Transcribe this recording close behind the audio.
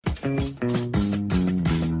The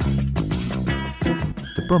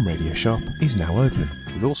Brum Radio shop is now open,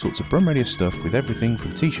 with all sorts of Brum Radio stuff, with everything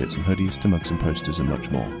from t-shirts and hoodies to mugs and posters and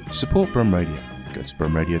much more. To support Brum Radio, go to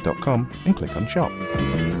brumradio.com and click on shop.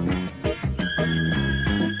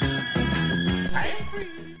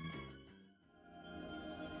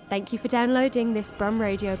 Thank you for downloading this Brum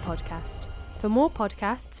Radio podcast. For more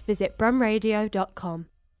podcasts, visit brumradio.com.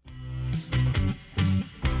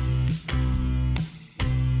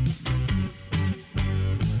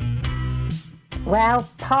 Well,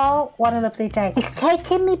 Paul, what a lovely day. It's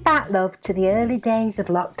taking me back, love, to the early days of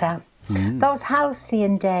lockdown. Those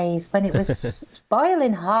halcyon days when it was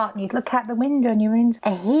boiling hot and you'd look out the window and you were in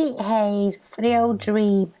a heat haze for the old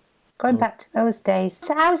dream. Going back to those days.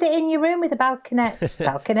 So how's it in your room with the balconette?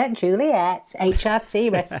 Balconette Juliet,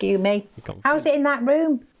 HRT, rescue me. How's it in that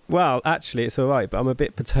room? Well, actually, it's all right, but I'm a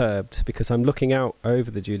bit perturbed because I'm looking out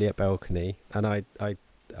over the Juliet balcony and I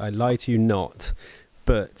lie to you not,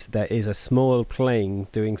 but there is a small plane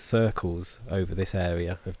doing circles over this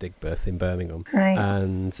area of Digbeth in Birmingham. Right.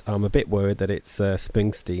 And I'm a bit worried that it's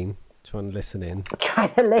Springsteen trying to listen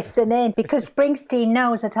in. Because Springsteen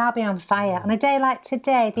knows that I'll be on fire. On a day like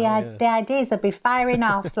today, the ideas will be firing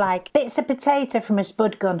off like bits of potato from a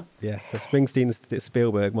spud gun. Yes, so Springsteen and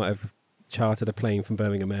Spielberg might have chartered a plane from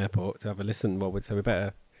Birmingham Airport to have a listen. So we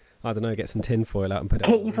better, I don't know, get some tin foil out and put it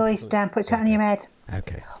Keep your voice down, put it on your head.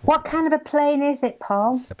 Okay. What kind of a plane is it,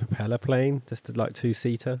 Paul? It's a propeller plane, just a, like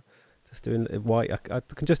two-seater. Just doing white. I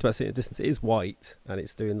can just about see it at a distance. It is white, and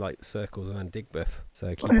it's doing like circles around Digbeth.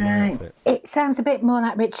 So keep an eye out for it. It sounds a bit more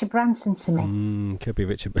like Richard Branson to me. Could be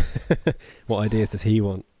Richard. What ideas does he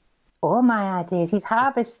want? All my ideas. He's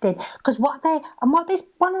harvesting. Because one of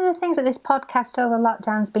the things that this podcast over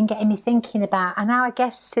lockdown's been getting me thinking about, and our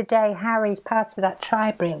guest today, Harry's part of that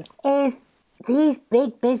tribe really, is these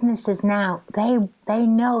big businesses now, they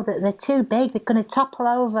know that they're too big. They're going to topple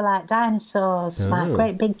over like dinosaurs, like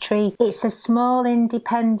great big trees. It's the small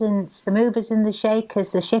independents, the movers and the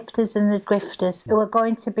shakers, the shifters and the grifters, who are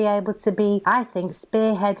going to be able to be, I think,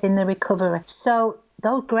 spearheading the recovery. So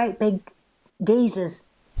those great big geezers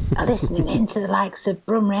are listening into the likes of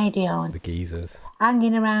Brum Radio and the geezers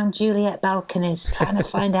hanging around Juliet balconies trying to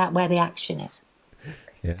find out where the action is.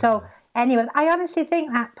 Yeah. So anyway, I honestly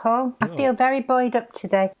think that, Paul. I feel very buoyed up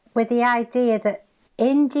today with the idea that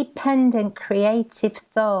independent creative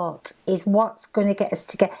thought is what's going to get us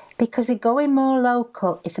together, because we're going more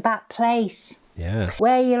local. It's about place. Yeah.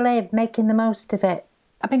 Where you live, making the most of it.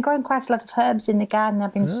 I've been growing quite a lot of herbs in the garden.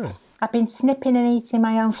 I've been snipping and eating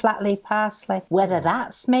my own flat leaf parsley. Whether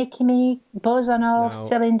that's making me buzz on all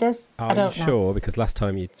cylinders, I don't know. Are you sure? Because last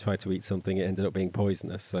time you tried to eat something, it ended up being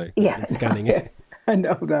poisonous. So scanning it. I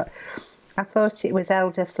know that. I thought it was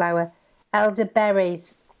elderflower,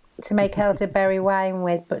 elderberries to make elderberry wine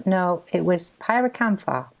with, but no, it was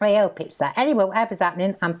pyracantha. I hope it's that. Anyway, whatever's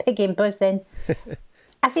happening, I'm pigging, buzzing.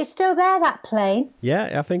 Is it still there, that plane?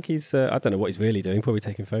 Yeah, I think he's, I don't know what he's really doing, probably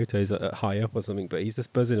taking photos at high up or something, but he's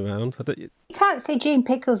just buzzing around. You can't see Jean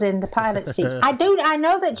Pickles in the pilot's seat. I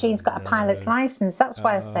know that Jean's got a pilot's licence, that's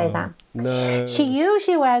why I say that. No. She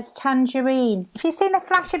usually wears tangerine. Have you seen a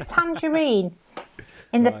flash of tangerine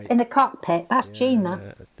in the cockpit? That's Jean,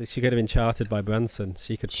 that. She could have been chartered by Branson.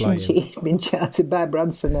 She could fly in. She's been chartered by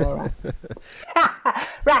Branson, all right.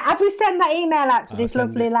 Right, have we sent that email out to this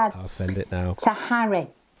lovely lad? I'll send it now. To Harry.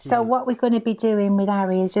 So what we're going to be doing with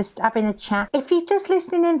Harry is just having a chat. If you're just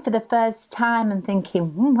listening in for the first time and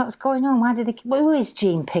thinking, what's going on? Who is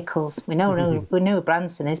Jean Pickles? We know who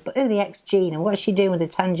Branson is, but who the ex-Jean and what's she doing with a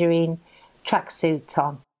tangerine tracksuit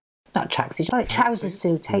on? Not tracksuit, trouser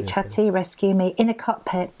suit, HRT, rescue me, in a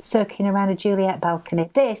cockpit, circling around a Juliet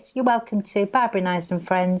balcony. This, you're welcome to Barbara Nice and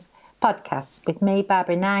Friends podcast with me,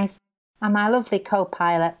 Barbara Nice, and my lovely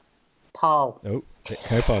co-pilot, Paul. Oh,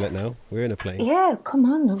 co-pilot now. We're in a plane. Yeah, come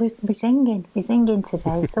on, we're singing. We're singing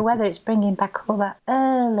today. So whether it's bringing back all that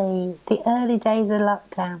the early days of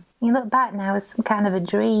lockdown. You look back now as some kind of a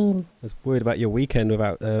dream. I was worried about your weekend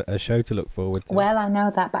without a show to look forward to. Well, I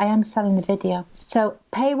know that, but I am selling the video. So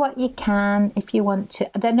pay what you can if you want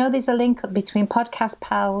to. I know there's a link up between Podcast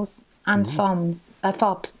Pals and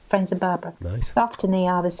FOBs, Friends of Barbara. Nice. Often they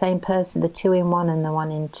are the same person, the 2-in-1 and the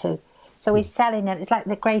 1-in-2. So he's selling it. It's like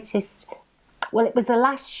the greatest... Well, it was the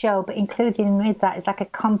last show, but including with that is like a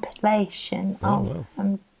compilation of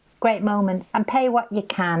great moments. And pay what you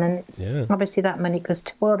can. And obviously that money goes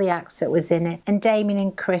to all the acts that was in it. And Damien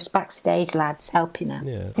and Chris, backstage lads, helping out.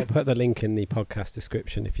 Yeah, I'll put the link in the podcast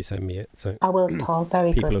description if you send me it. So I will, Paul.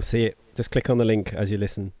 Very good. People will see it. Just click on the link as you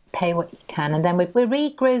listen. Pay what you can. And then we're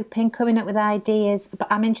regrouping, coming up with ideas. But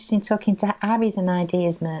I'm interested in talking to Harry's an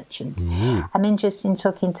ideas merchant. I'm interested in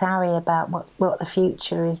talking to Harry about what the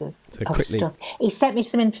future is of stuff. He sent me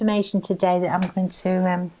some information today that I'm going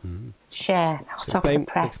to share. I'll talk to the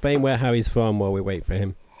press. Explain where Harry's from while we wait for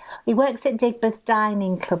him. He works at Digbeth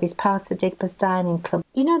Dining Club. He's part of Digbeth Dining Club.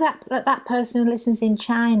 You know that person who listens in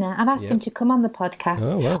China? I've asked him to come on the podcast.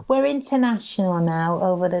 Oh, wow. We're international now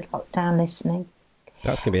over the lockdown listening.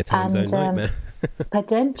 That's going to be a time zone nightmare.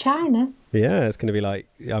 Pardon? China? Yeah, it's going to be like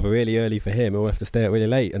either really early for him or we'll have to stay out really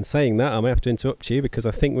late. And saying that, I may have to interrupt you because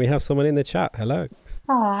I think we have someone in the chat. Hello.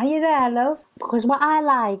 Oh, are you there, love? Because what I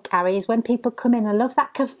like, Harry, is when people come in, I love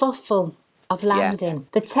that kerfuffle of landing,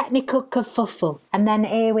 the technical kerfuffle. And then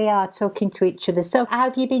here we are talking to each other. So how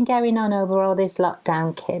have you been going on over all this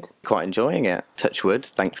lockdown, kid? Quite enjoying it. Touch wood,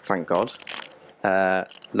 thank God.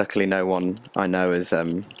 Luckily no one I know has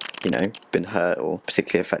been hurt or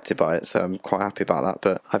particularly affected by it, so I'm quite happy about that.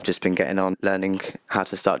 But I've just been getting on learning how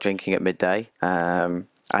to start drinking at midday.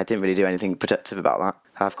 I didn't really do anything productive about that.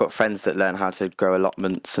 I've got friends that learn how to grow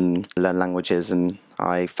allotments and learn languages, and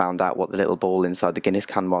I found out what the little ball inside the Guinness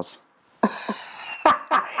can was.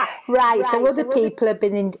 Right, so other people have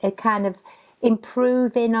been kind of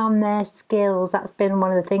improving on their skills. That's been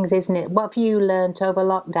one of the things, isn't it? What have you learnt over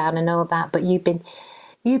lockdown and all that? But you've been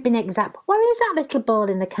What is that little ball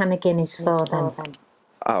in the can of Guinness for then?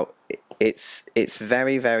 Oh, it's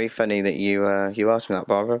very, very funny that you asked me that,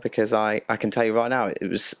 Barbara, because I can tell you right now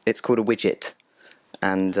it's called a widget,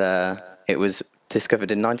 and it was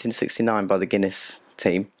discovered in 1969 by the Guinness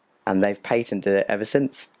team, and they've patented it ever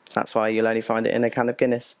since. That's why you'll only find it in a can of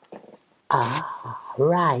Guinness. Ah,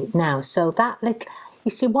 right. Now, so that little...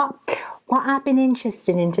 You see, what I've been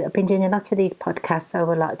interested in, I've been doing a lot of these podcasts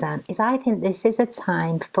over lockdown, is I think this is a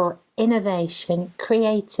time for innovation,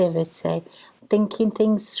 creativity, thinking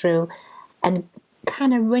things through, and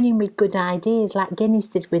kind of running with good ideas like Guinness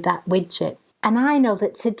did with that widget. And I know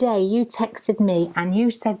that today you texted me and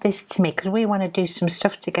you said this to me, because we want to do some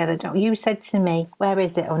stuff together, don't you? You said to me, where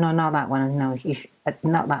is it? Oh, no, not that one. No,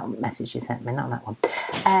 not that message you sent me, not that one.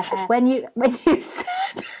 When you said...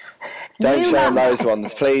 Don't show them those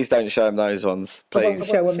ones. Please don't show them those ones. Please.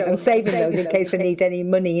 Show them. I'm saving those in case I need any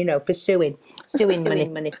money, for suing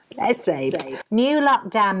money. Let's save. New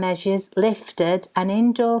lockdown measures lifted and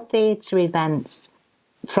indoor theatre events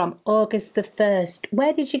from August the 1st.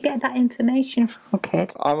 Where did you get that information from,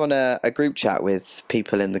 kid? I'm on a group chat with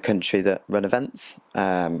people in the country that run events,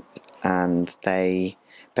 and they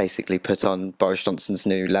basically put on Boris Johnson's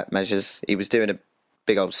new measures. He was doing a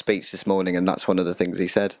big old speech this morning, and that's one of the things he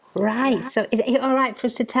said. Right, so is it all right for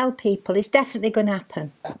us to tell people it's definitely going to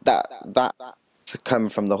happen? That come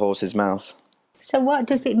from the horse's mouth. So what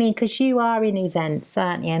does it mean? Because you are in events,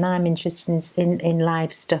 aren't you? And I'm interested in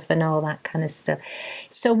live stuff and all that kind of stuff.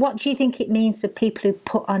 So what do you think it means for people who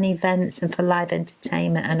put on events and for live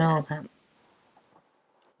entertainment and all that?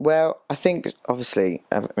 Well, I think, obviously,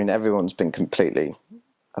 everyone's been completely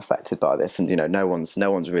affected by this, and no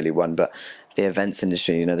one's really won, but the events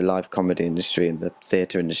industry, the live comedy industry and the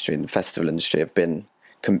theatre industry and the festival industry have been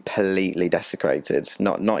completely desecrated.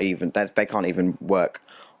 Not even they can't even work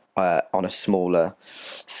on a smaller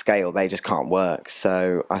scale. They just can't work.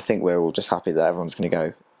 So I think we're all just happy that everyone's going to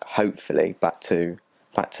go, hopefully, back to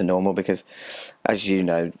normal, because as you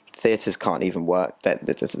know, theatres can't even work.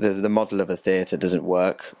 The model of a theatre doesn't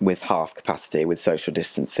work with half capacity, with social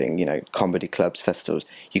distancing. Comedy clubs, festivals,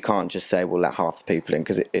 you can't just say we'll let half the people in,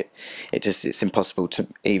 because it's impossible to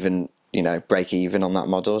even break even on that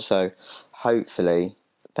model. So hopefully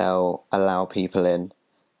they'll allow people in,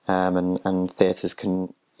 and theatres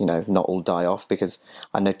can not all die off, because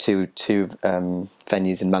I know two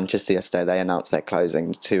venues in Manchester yesterday, they announced they're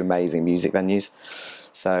closing, two amazing music venues.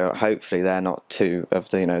 So hopefully they're not two of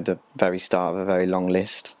the very start of a very long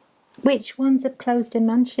list. Which ones have closed in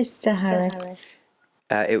Manchester, Harry?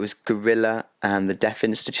 It was Gorilla and the Deaf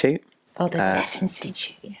Institute. Oh, the Deaf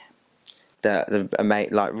Institute, yeah. They're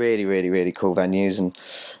really, really, really cool venues, and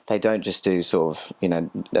they don't just do sort of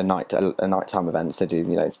a nighttime events. They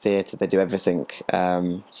do theatre. They do everything.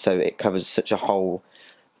 So it covers such a whole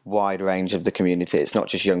wide range of the community. It's not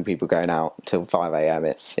just young people going out till 5 a.m.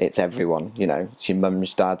 It's everyone. It's your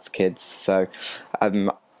mums, dads, kids. So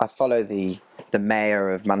I follow the mayor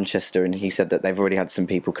of Manchester, and he said that they've already had some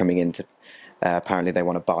people coming in to. Apparently they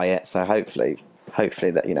want to buy it. So hopefully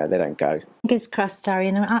hopefully that, they don't go. Fingers crossed,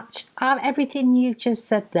 Darian. Everything you've just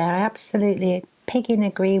said there, I absolutely pigging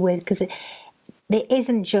agree with, because it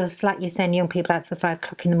isn't just, like you're saying, young people out till 5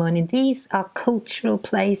 o'clock in the morning. These are cultural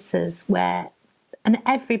places where, and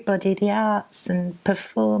everybody, the arts and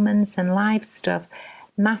performance and live stuff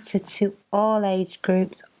matter to all age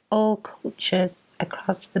groups, all cultures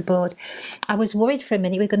across the board. I was worried for a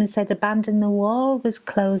minute we were going to say the Band in the Wall was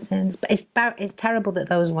closing, but it's terrible that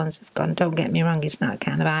those ones have gone. Don't get me wrong, it's not a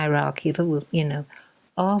kind of hierarchy, but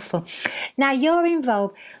awful. Now you're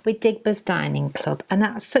involved with Digbeth Dining Club, and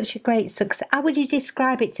that's such a great success. How would you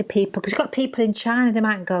describe it to people? Because you've got people in China, they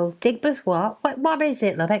might go, Digbeth what? What is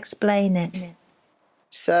it, love? Explain it. Yeah.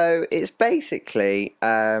 So it's basically,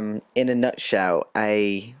 in a nutshell,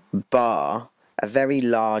 a bar, a very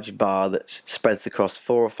large bar that spreads across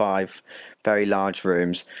 4 or 5 very large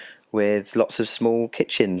rooms with lots of small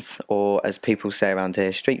kitchens, or as people say around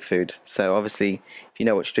here, street food. So obviously, if you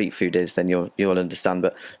know what street food is, then you'll understand.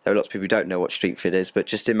 But there are lots of people who don't know what street food is. But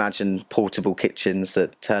just imagine portable kitchens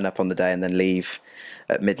that turn up on the day and then leave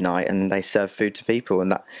at midnight, and they serve food to people.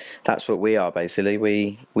 And that's what we are basically.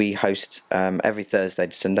 We host every Thursday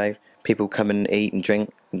to Sunday. People come and eat and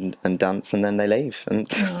drink and dance, and then they leave, and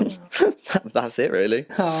that's it really.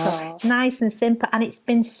 Nice and simple, and it's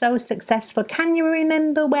been so successful. Can you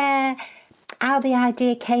remember how the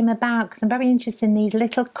idea came about? Because I'm very interested in these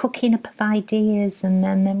little cooking up of ideas, and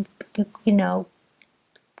then them,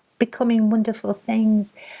 becoming wonderful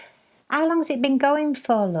things. How long's it been going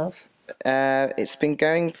for, love? It's been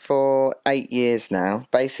going for 8 years now.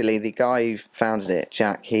 Basically, the guy who founded it,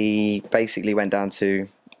 Jack, he basically went down to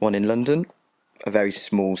one in London, a very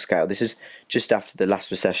small scale. This is just after the last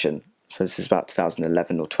recession, so this is about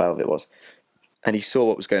 2011 or 12 it was. And he saw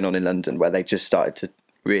what was going on in London, where they just started to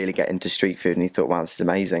really get into street food, and he thought, wow, this is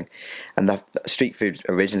amazing. And the street food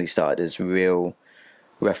originally started as real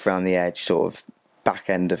rough around the edge, sort of back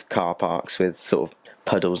end of car parks with sort of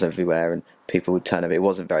puddles everywhere, and people would turn up. It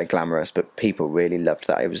wasn't very glamorous, but people really loved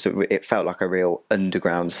that. It felt like a real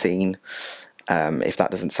underground scene, if that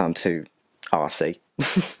doesn't sound too arsey.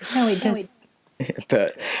 No, it does.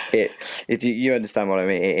 But you understand what I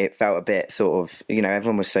mean. It felt a bit sort of,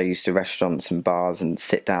 everyone was so used to restaurants and bars and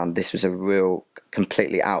sit down. This was a real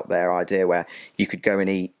completely out there idea where you could go and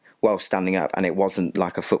eat while standing up, and it wasn't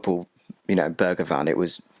like a football, burger van. It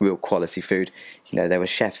was real quality food. There were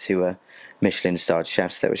chefs who were Michelin-starred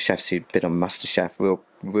chefs. There were chefs who'd been on MasterChef,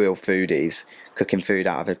 real foodies cooking food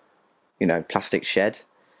out of a plastic shed.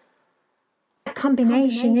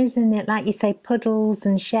 Combination, isn't it? Like you say, puddles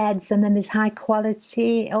and sheds, and then there's high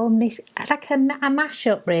quality, all like a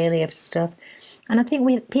mashup really of stuff. And I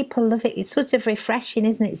think people love it. It's sort of refreshing,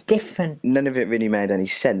 isn't it? It's different. None of it really made any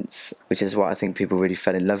sense, which is what I think people really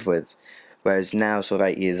fell in love with. Whereas now, sort of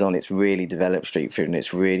 8 years on, it's really developed street food, and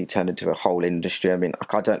it's really turned into a whole industry. I mean, I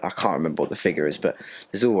can't remember what the figure is, but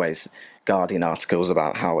there's always Guardian articles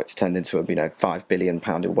about how it's turned into a £5 billion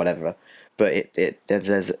or whatever. But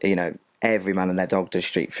there's every man and their dog does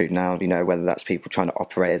street food now, whether that's people trying to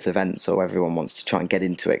operate as events or everyone wants to try and get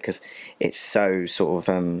into it, because it's so sort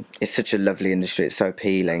of, it's such a lovely industry, it's so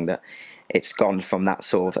appealing that it's gone from that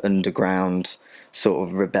sort of underground, sort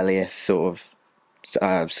of rebellious, sort of,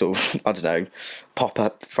 I don't know,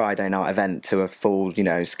 pop-up Friday night event to a full,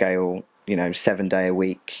 scale, 7-day a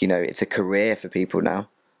week. It's a career for people now.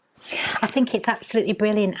 I think it's absolutely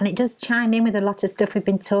brilliant, and it does chime in with a lot of stuff we've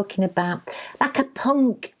been talking about, like a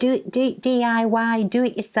punk DIY,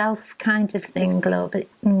 do-it-yourself kind of thing, love.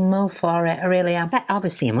 More for it, I really am. But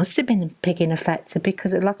obviously, it must have been pigging affected,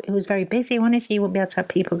 because it was very busy, wasn't it? So you wouldn't be able to have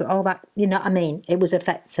people all that, you know what I mean? It was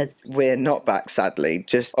affected. We're not back, sadly.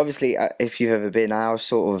 Just obviously, if you've ever been, our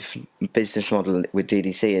sort of business model with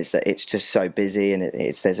DDC is that it's just so busy, and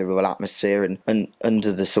there's a real atmosphere, and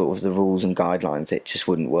under the sort of the rules and guidelines, it just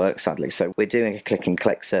wouldn't work, sadly. So we're doing a click and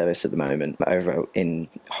collect service at the moment over in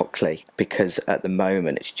Hockley, because at the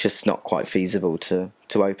moment it's just not quite feasible to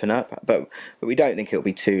open up, but we don't think it'll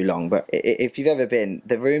be too long. But if you've ever been,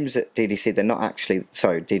 the rooms at DDC, they're not actually,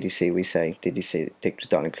 sorry, DDC, we say DDC, Digbeth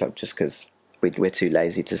Dining Club, just because we're too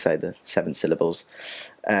lazy to say the 7 syllables.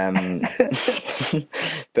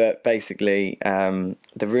 But basically,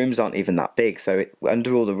 the rooms aren't even that big, so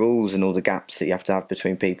under all the rules and all the gaps that you have to have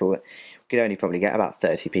between people, we could only probably get about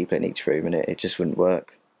 30 people in each room, and it just wouldn't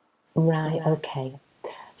work. Right, okay.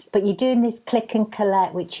 But you're doing this click and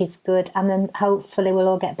collect, which is good, and then hopefully we'll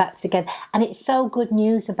all get back together. And it's so good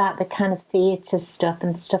news about the kind of theatre stuff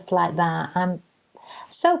and stuff like that. I'm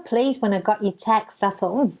so pleased when I got your text. I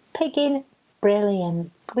thought, pigging, brilliant.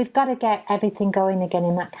 We've got to get everything going again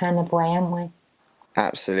in that kind of way, haven't we?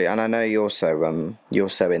 Absolutely, and I know you're so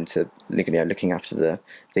into looking after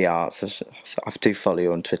the arts. So I do follow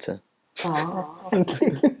you on Twitter. Oh, thank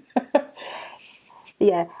you.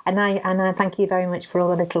 Yeah, and I thank you very much for all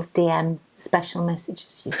the little DM special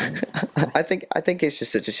messages you send. I think it's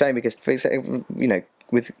just such a shame because, for example,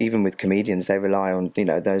 with comedians, they rely on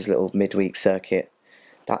those little midweek circuit.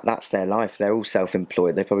 That's their life. They're all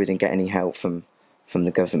self-employed. They probably didn't get any help from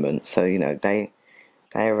the government, so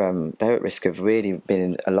they're at risk of really being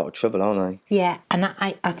in a lot of trouble, aren't they? Yeah, and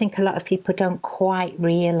I think a lot of people don't quite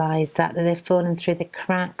realise that they're falling through the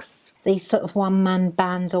cracks. These sort of one-man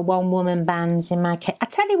bands or one-woman bands in my case. I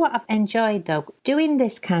tell you what I've enjoyed, though, doing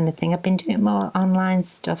this kind of thing. I've been doing more online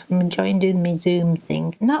stuff. I'm enjoying doing my Zoom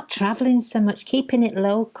thing. Not travelling so much, keeping it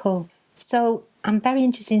local. So I'm very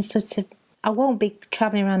interested in sort of... I won't be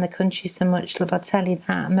travelling around the country so much, love, I'll tell you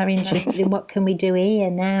that. I'm very interested in what can we do here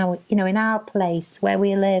now, in our place, where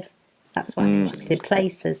we live. That's why I'm interested in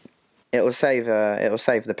places. It'll save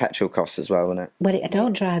the petrol costs as well, won't it? Well, I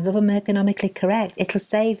don't drive, if I'm ergonomically correct. It'll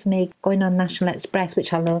save me going on National Express,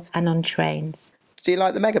 which I love, and on trains. Do you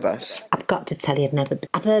like the megabus? I've got to tell you,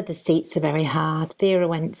 I've heard the seats are very hard. Vera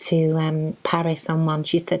went to Paris on one.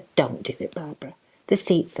 She said, don't do it, Barbara. The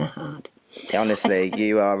seats are hard. Honestly,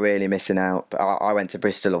 you are really missing out. I went to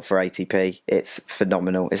Bristol for ATP. It's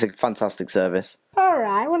phenomenal. It's a fantastic service. All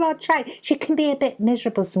right, well, I'll try. She can be a bit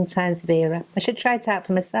miserable sometimes, Vera. I should try it out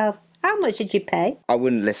for myself. How much did you pay? I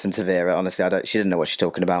wouldn't listen to Vera, honestly. She didn't know what she's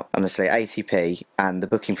talking about. Honestly, ATP, and the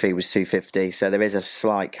booking fee was $250, so there is a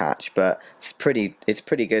slight catch, but it's pretty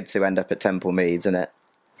good to end up at Temple Meads, isn't it?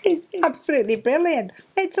 It's absolutely brilliant.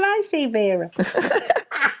 Wait till I see Vera.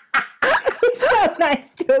 It's so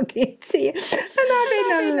nice talking to you and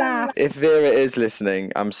having a laugh. If Vera is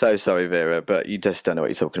listening, I'm so sorry, Vera, but you just don't know what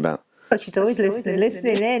you're talking about. Oh, she's always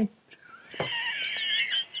listening in.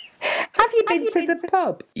 Have you been to the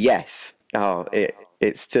pub? Yes. Oh,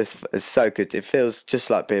 it's so good. It feels just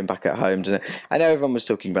like being back at home, doesn't it? I know everyone was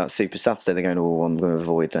talking about Super Saturday. They're going, oh, I'm going to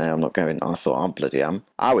avoid there. I'm not going. I thought, I'm bloody am.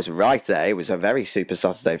 I was right there. It was a very Super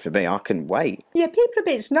Saturday for me. I couldn't wait. Yeah, people are a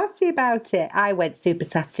bit snotty about it. I went Super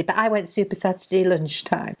Saturday, but I went Super Saturday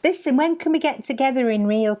lunchtime. Listen, when can we get together in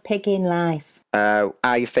real pig in life?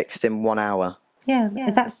 Are you fixed in 1 hour? Yeah,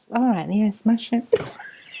 that's all right. Yeah, smash it. This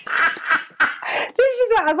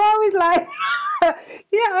is what I've always liked.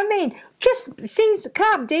 You know what I mean? Just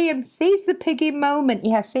carpe diem, seize the piggy moment.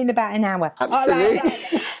 Yeah, see in about an hour. Absolutely.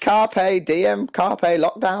 Right. Carpe diem, carpe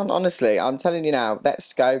lockdown. Honestly, I'm telling you now.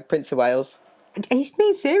 Let's go, Prince of Wales. Are you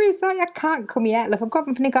being serious? I can't come yet. Look, I've got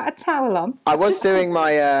a towel on. I was doing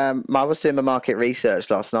my market research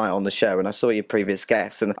last night on the show, and I saw your previous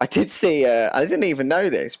guest, and I did see. I didn't even know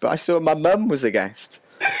this, but I saw my mum was a guest.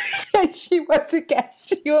 She was a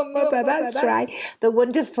guest. Your mother, that's right. The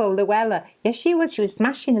wonderful Llewellyn. Yes, she was. She was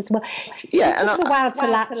smashing as well. Yeah, and it took a while to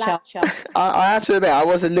latch on. I have to admit, I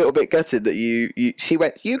was a little bit gutted that she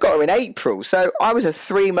went. You got her in April, so I was a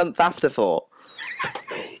 3-month afterthought.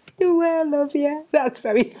 Well, love you. That's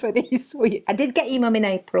very funny, sweet. I did get your mum in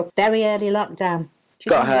April. Very early lockdown.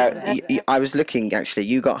 Got her. I was looking, actually,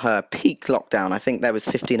 you got her peak lockdown. I think there was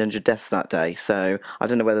 1,500 deaths that day, so I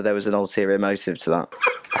don't know whether there was an ulterior motive to that.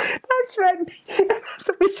 That's right.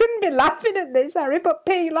 We shouldn't be laughing at this, Harry, but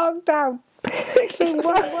peak lockdown.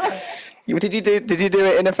 Did you do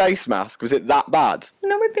it in a face mask? Was it that bad?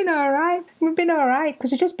 No, we've been all right. Because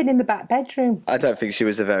we've just been in the back bedroom. I don't think she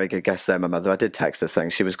was a very good guest there, my mother. I did text her saying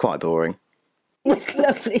she was quite boring. It's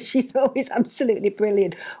lovely. She's always absolutely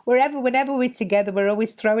brilliant. Whenever we're together, we're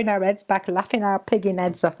always throwing our heads back, laughing our pigging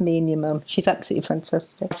heads off, me and your mum. She's absolutely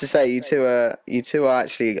fantastic. I have to say, you two are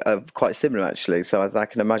actually quite similar, actually. So I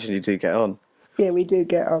can imagine you do get on. Yeah, we do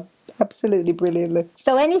get on. Absolutely brilliantly.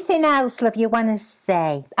 So anything else, love, you want to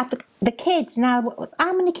say? The kids, now,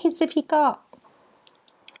 how many kids have you got?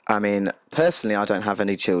 I mean, personally, I don't have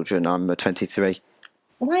any children. I'm 23.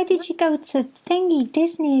 Why did you go to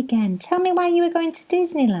Disney again? Tell me why you were going to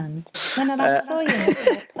Disneyland when I last saw you.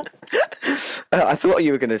 I thought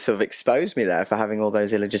you were going to sort of expose me there for having all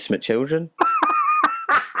those illegitimate children.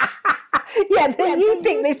 Yeah, you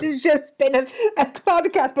think this has just been a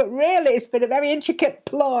podcast, but really it's been a very intricate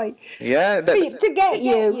ploy. Yeah. To get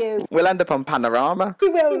you. We'll end up on Panorama. We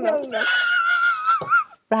will.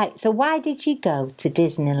 Right, so why did you go to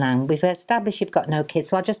Disneyland? We've established you've got no kids,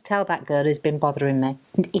 so I'll just tell that girl who's been bothering me.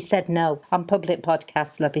 He said no. On public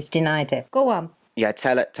podcasts, love, he's denied it. Go on. Yeah,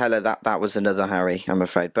 tell her that was another Harry, I'm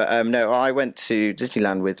afraid. But no, I went to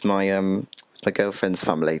Disneyland with my my girlfriend's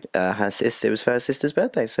family, it was her sister's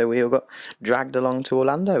birthday, so we all got dragged along to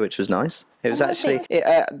Orlando, which was nice. It was actually,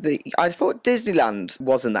 I thought Disneyland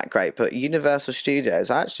wasn't that great, but Universal Studios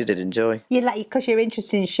I actually did enjoy. You like, because you're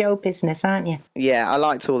interested in show business, aren't you? Yeah, I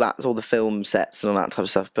liked all the film sets and all that type of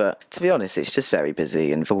stuff, but to be honest, it's just very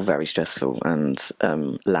busy and all very stressful and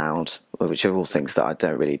loud, which are all things that I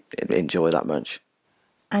don't really enjoy that much.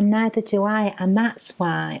 And neither do I, and that's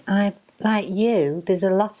why like you, there's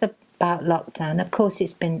a lot about lockdown. Of course,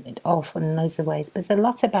 it's been awful in loads of ways, but there's a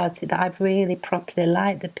lot about it that I've really properly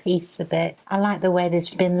liked, the peace of it. I like the way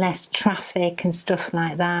there's been less traffic and stuff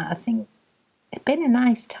like that. I think it's been a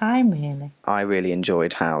nice time, really. I really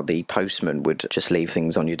enjoyed how the postman would just leave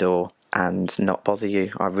things on your door and not bother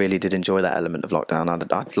you. I really did enjoy that element of lockdown.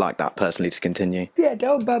 I'd like that personally to continue. Yeah,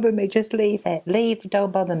 don't bother me, just leave it. Leave,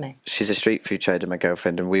 don't bother me. She's a street food trader, my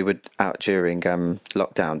girlfriend, and we were out during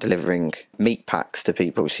lockdown delivering meat packs to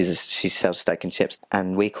people. She sells steak and chips,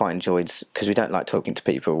 and we quite enjoyed, because we don't like talking to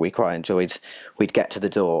people, we'd get to the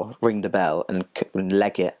door, ring the bell and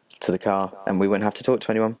leg it to the car, and we wouldn't have to talk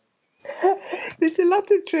to anyone. There's a lot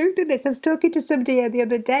of truth in this. I was talking to somebody here the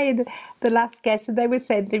other day, the last guest, and they were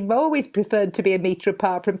saying they've always preferred to be a metre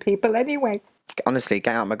apart from people anyway. Honestly,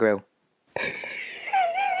 get out my grill. Get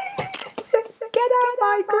out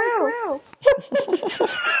my grill.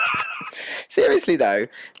 Seriously though,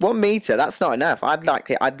 1 metre, that's not enough. I'd like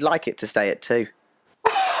it to stay at 2.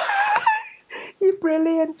 You're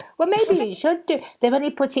brilliant. Well, maybe you should do. They've only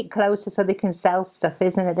put it closer so they can sell stuff,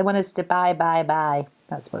 isn't it? They want us to buy.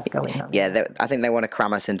 That's what's going on. Yeah, I think they want to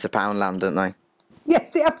cram us into Poundland, don't they?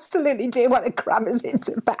 Yes, they absolutely do want to cram us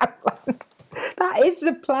into Poundland. That is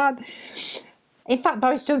the plan. In fact,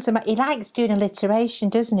 Boris Johnson, he likes doing alliteration,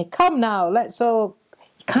 doesn't he? Come now, let's all...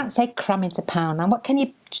 You can't say cram into Poundland. What can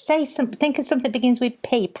you say? Think of something that begins with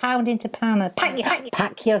P. Pound into Poundland.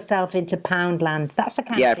 Pack yourself into Poundland. That's the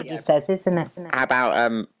kind of thing he says, isn't it? How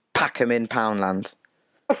about pack 'em in Poundland?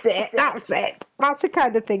 That's it. That's the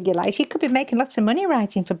kind of thing you like. You could be making lots of money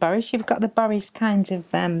writing for Boris. You've got the Boris kind of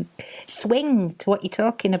swing to what you're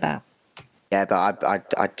talking about. Yeah, but I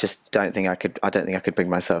just don't think I could. I don't think I could bring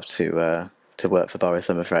myself to work for Boris,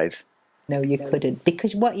 I'm afraid. No, you couldn't,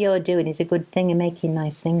 because what you're doing is a good thing and making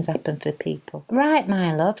nice things happen for people. Right,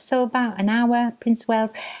 my love, so about an hour, Prince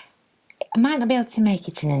Wales. I might not be able to make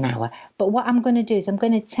it in an hour, but what I'm going to do is I'm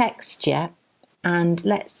going to text you and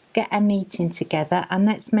let's get a meeting together and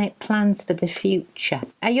let's make plans for the future.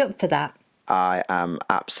 Are you up for that? I am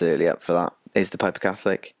absolutely up for that. Is the Pope a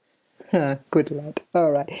Catholic? Good lad.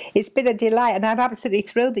 All right. It's been a delight, and I'm absolutely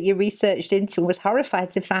thrilled that you researched into and was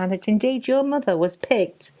horrified to find that indeed your mother was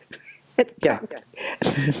picked. Yeah.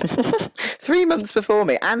 3 months before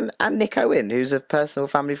me, and Nick Owen, who's a personal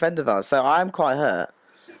family friend of ours, so I'm quite hurt.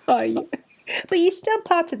 Are you? But you're still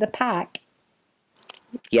part of the pack.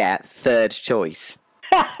 Yeah, third choice.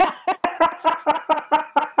 All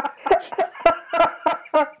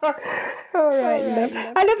right, love.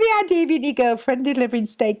 I love the idea of your girlfriend delivering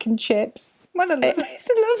steak and chips. What a love. It's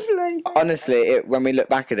lovely. Honestly, when we look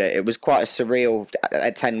back at it, it was quite a surreal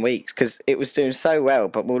 10 weeks because it was doing so well,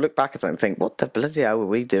 but we'll look back at it and think, what the bloody hell were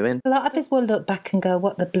we doing? A lot of us will look back and go,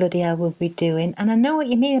 what the bloody hell were we doing? And I know what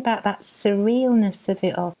you mean about that surrealness of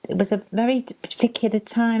it all. It was a very particular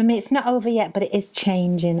time. I mean, it's not over yet, but it is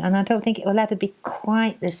changing, and I don't think it will ever be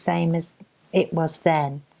quite the same as it was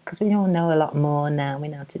then, because we all know a lot more now. We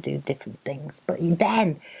know how to do different things.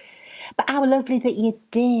 But how lovely that you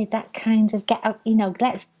did that kind of get up,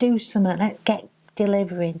 let's do something, let's get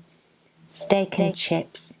delivering steak and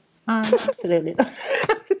chips. Oh, absolutely.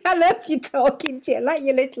 I love you talking to you. I like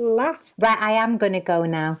your little laugh. Right, I am going to go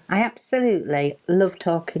now. I absolutely love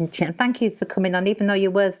talking to you. And thank you for coming on, even though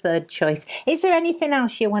you were third choice. Is there anything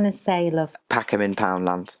else you want to say, love? Pack 'em in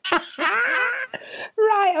Poundland.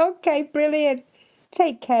 Right, okay, brilliant.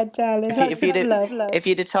 Take care, darling. If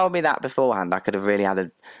you'd have told me that beforehand, I could have really had a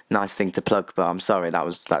nice thing to plug, but I'm sorry,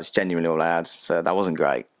 that's genuinely all I had, so that wasn't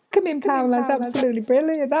great. Come in, Poundland's absolutely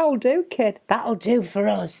brilliant. That'll do, kid. That'll do for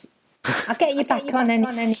us. I'll get you back on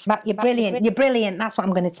any. You're brilliant. You're brilliant. That's what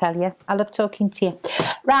I'm going to tell you. I love talking to you.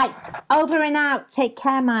 Right, over and out. Take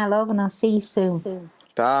care, my love, and I'll see you soon.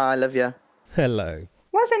 Bye, love you. Hello.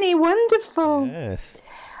 Wasn't he wonderful? Yes.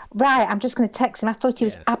 Right, I'm just going to text him. I thought he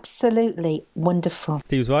was absolutely wonderful.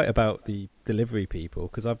 He was right about the delivery people,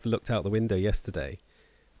 because I've looked out the window yesterday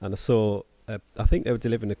and I saw, I think they were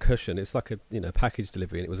delivering a cushion. It's like a package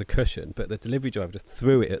delivery, and it was a cushion, but the delivery driver just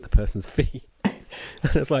threw it at the person's feet.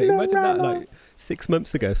 And it's like, imagine that, like 6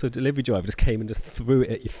 months ago, so a delivery driver just came and just threw it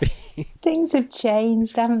at your feet. Things have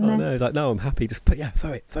changed, haven't they? Oh no, it's like, no, I'm happy, just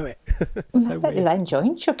throw it. I bet they're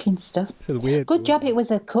enjoying chucking stuff. So weird. Good job it was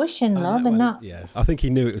a cushion, love, and not... Yeah, I think he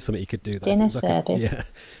knew it was something he could do. Dinner service. Yeah,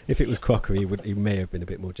 if it was crockery, he may have been a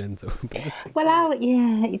bit more gentle.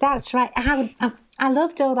 Yeah, that's right. I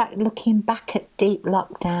loved all that, looking back at deep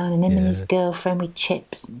lockdown and him and his girlfriend with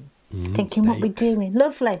chips, thinking what we're doing.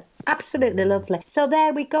 Lovely, absolutely lovely. So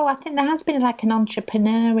there we go. I think there has been like an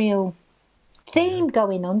entrepreneurial theme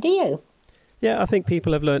going on. Do you? Yeah, I think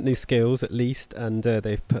people have learnt new skills at least, and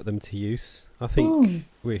they've put them to use. I think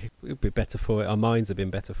we'll be better for it. Our minds have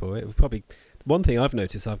been better for it. One thing I've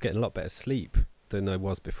noticed, I'm getting a lot better sleep than I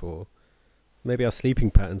was before. Maybe our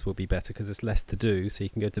sleeping patterns will be better because there's less to do, so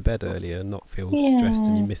you can go to bed earlier and not feel stressed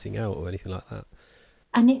and you're missing out or anything like that.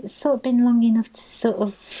 And it's sort of been long enough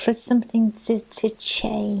to for something to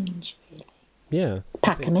change, really. Yeah.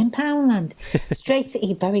 Pack 'em in Poundland. Straight at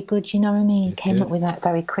you, very good, you know what I mean? Came up with that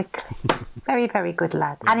very quickly. Very, very good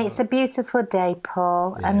lad. And it's a beautiful day,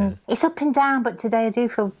 Paul. Yeah. And it's up and down, but today I do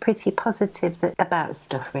feel pretty positive about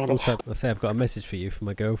stuff, really. Also, I say I've got a message for you from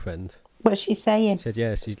my girlfriend. What's she saying? She said,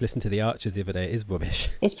 yeah, she listened to the Archers the other day. It is rubbish.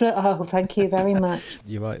 Oh, thank you very much.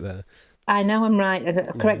 You're right there. I know I'm right.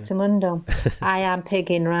 Correctamundo. I am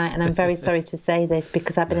pigging right, and I'm very sorry to say this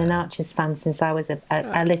because I've been an Archers fan since I was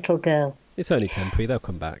a little girl. It's only temporary. They'll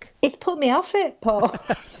come back. It's put me off it, Paul.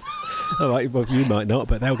 All right, well, you might not,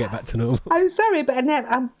 but they'll get back to normal. I'm sorry, but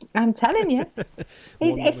I'm telling you.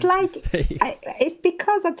 It's like, it's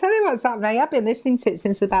because, I'll tell you what's happening. I've been listening to it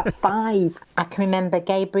since about 5. I can remember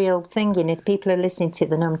Gabriel thinking, if people are listening to it,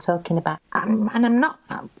 they know I'm talking about. And I'm not,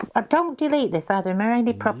 I don't delete this either. I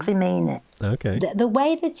really properly mean it. Okay. The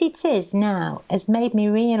way that it is now has made me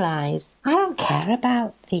realise I don't care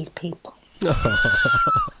about these people.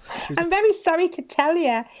 I'm very sorry to tell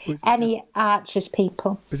you, any Archers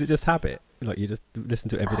people. Was it just habit? Like you just listen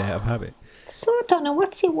to it every day out of habit? So I don't know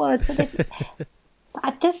what it was, but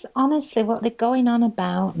I just honestly, what they're going on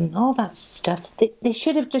about and all that stuff, they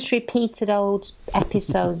should have just repeated old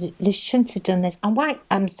episodes. They shouldn't have done this. And why?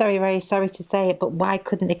 I'm very sorry to say it, but why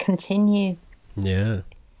couldn't they continue? Yeah.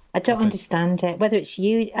 I don't understand it. Whether it's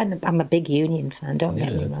you, and I'm a big union fan, don't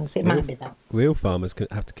get me wrong, so it might be that. Real farmers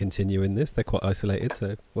have to continue in this. They're quite isolated,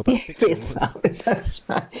 so what about real farmers, that's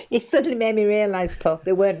right. It suddenly made me realise, Paul,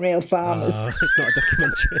 they weren't real farmers. Oh, it's not a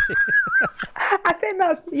documentary. I think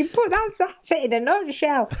that's it in a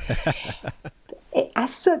nutshell.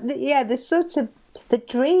 There's sort of the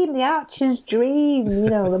dream, the Archer's dream,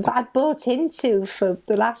 that I'd bought into for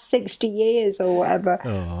the last 60 years or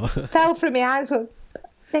whatever, fell from my eyes.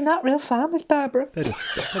 They're not real farmers, Barbara. They're just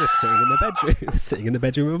sitting in their bedroom. They're sitting in the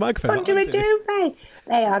bedroom with a microphone. Under a duvet.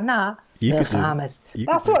 They are not real farmers.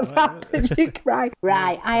 That's what's happened. Right.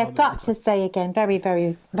 I have got to say again, very,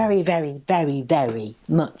 very, very, very, very, very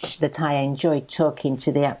much that I enjoyed talking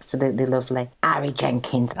to the absolutely lovely Harry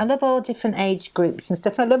Jenkins. I love all different age groups and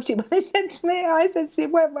stuff. I loved it when he said to me, I said to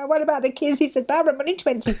him, what about the kids? He said, Barbara, I'm only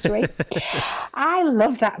 23. I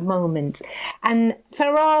love that moment. And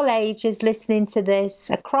for all ages listening to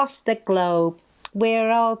this across the globe, we're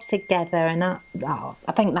all together, and I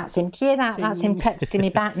think that's him. Do you know that? That's him texting me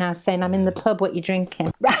back now saying, I'm in the pub, what you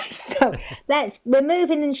drinking? Right, so we're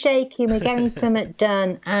moving and shaking, we're getting something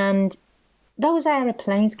done, and those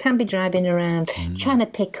aeroplanes can be driving around, trying to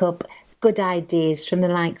pick up good ideas from the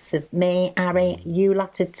likes of me, Harry, you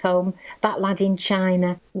lot at home, that lad in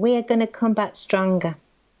China. We're going to come back stronger.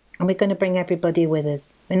 And we're going to bring everybody with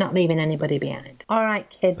us. We're not leaving anybody behind. All right,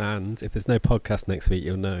 kids. And if there's no podcast next week,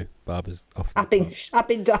 you'll know Barbara's off. I've been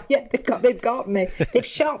they've got me. They've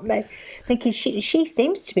shot me. Thinking she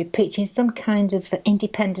seems to be preaching some kind of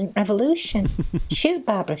independent revolution. Shoot,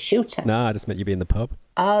 Barbara, shoot her. No, I just meant you'd be in the pub.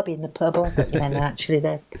 I'll be in the pub. I thought you meant actually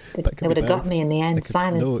they would have got me in the end,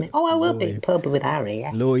 silenced me. I will be in the pub with Harry,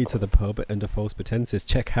 yeah. Lure you to the pub under false pretences.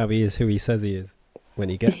 Check how he is who he says he is when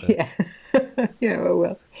he gets there. Yeah, I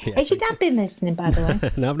will. Yeah. Has your dad been listening, by the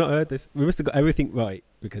way? No, I've not heard this. We must have got everything right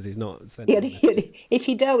because he's not sending messages. If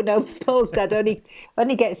you don't know, Paul's dad only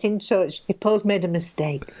gets in touch if Paul's made a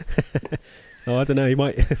mistake. Oh, I don't know. He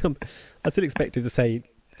might. I still expect him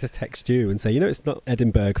to text you and say, it's not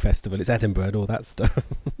Edinburgh Festival, it's Edinburgh and all that stuff.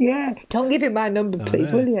 Yeah. Don't give him my number,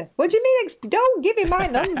 please, will you? What do you mean? Don't give him my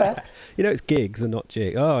number. It's gigs and not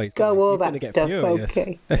jig. Oh, he's all that stuff. Furious.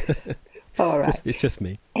 Okay. All right. It's just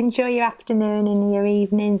me. Enjoy your afternoon and your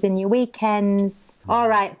evenings and your weekends. All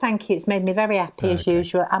right, thank you. It's made me very happy as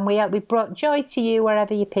usual. And we brought joy to you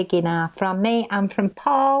wherever you're pigging are. From me and from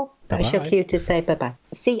Paul. That's your cue to say bye-bye.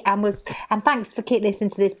 See, and thanks for keep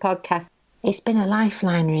listening to this podcast. It's been a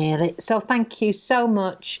lifeline, really. So thank you so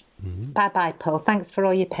much. Bye-bye, Paul. Thanks for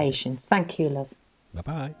all your patience. Thank you, love.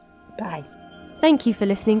 Bye-bye. Bye. Thank you for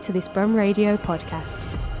listening to this Brum Radio podcast.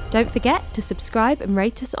 Don't forget to subscribe and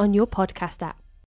rate us on your podcast app.